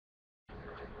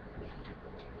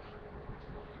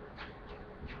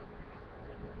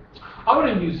I'm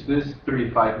going to use this 3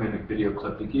 to 5 minute video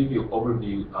clip to give you an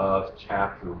overview of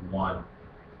Chapter 1.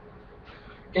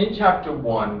 In Chapter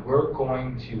 1, we're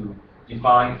going to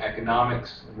define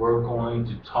economics. We're going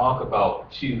to talk about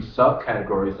two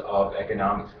subcategories of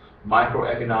economics,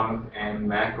 microeconomics and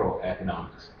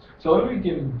macroeconomics. So let me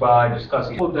begin by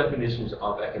discussing all definitions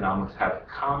of economics have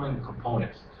common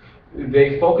components.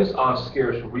 They focus on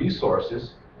scarce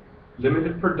resources,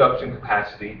 limited production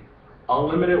capacity,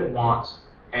 unlimited wants,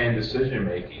 and decision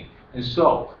making. And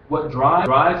so what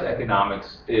drives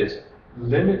economics is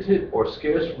limited or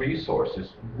scarce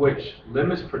resources, which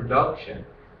limits production.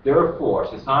 Therefore,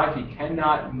 society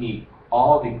cannot meet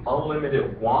all the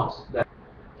unlimited wants. That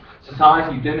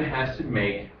society then has to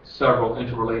make several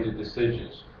interrelated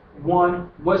decisions.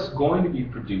 One, what's going to be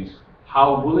produced,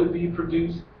 how will it be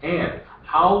produced, and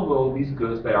how will these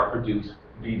goods that are produced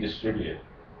be distributed.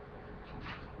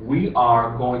 We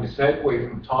are going to segue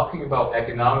from talking about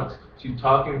economics to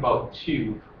talking about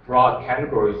two broad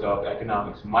categories of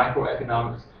economics,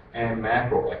 microeconomics and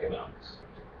macroeconomics.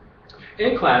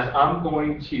 In class, I'm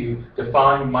going to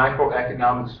define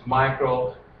microeconomics,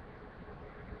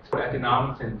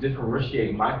 and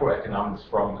differentiate microeconomics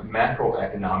from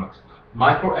macroeconomics.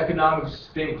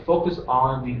 Microeconomics focus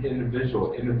on the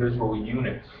individual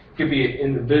unit. It could be an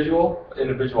individual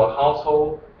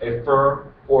household, a firm,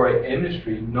 or an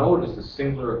industry. Notice the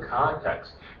singular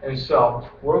context. And so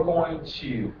we're going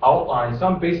to outline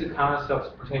some basic concepts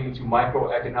pertaining to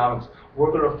microeconomics.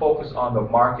 We're going to focus on the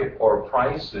market or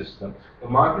price system. The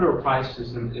market or price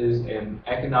system is an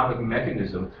economic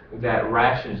mechanism that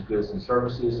rations goods and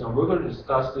services, and we're going to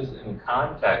discuss this in the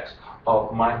context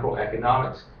of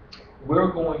microeconomics.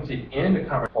 We're going to end the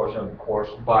current portion of the course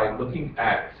by looking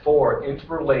at 4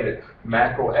 interrelated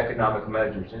macroeconomic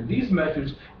measures. And these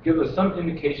measures give us some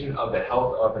indication of the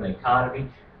health of an economy,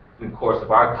 in the course of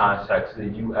our context, the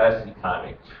U.S.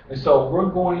 economy. And so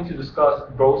we're going to discuss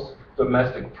gross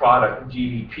domestic product,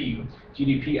 GDP,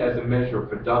 GDP as a measure of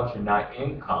production, not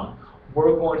income.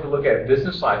 We're going to look at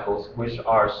business cycles, which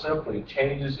are simply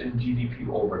changes in GDP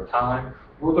over time.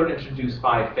 We're going to introduce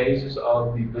 5 phases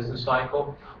of the business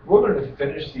cycle. We're going to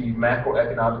finish the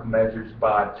macroeconomic measures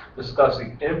by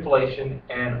discussing inflation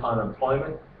and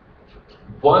unemployment.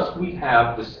 Once we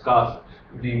have discussed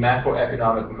the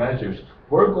macroeconomic measures,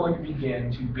 we're going to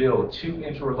begin to build 2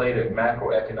 interrelated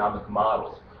macroeconomic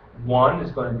models. One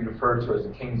is going to be referred to as the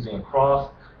Keynesian cross.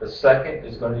 The second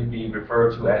is going to be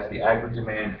referred to as the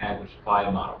agri-demand, agri-supply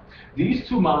model. These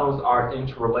 2 models are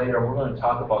interrelated, and we're going to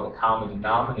talk about the common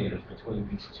denominators between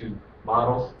these 2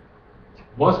 models.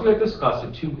 Once we have discussed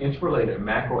the 2 interrelated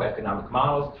macroeconomic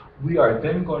models, we are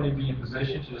then going to be in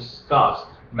position to discuss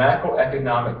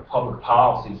macroeconomic public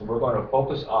policies. And we're going to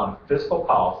focus on fiscal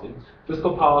policy.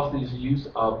 Fiscal policy is the use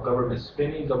of government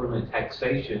spending, government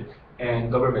taxation,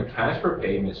 and government transfer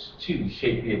payments to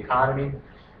shape the economy.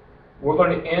 We're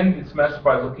going to end the semester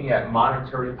by looking at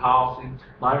monetary policy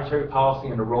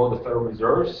and the role the Federal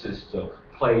Reserve System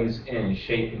plays in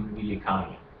shaping the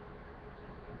economy.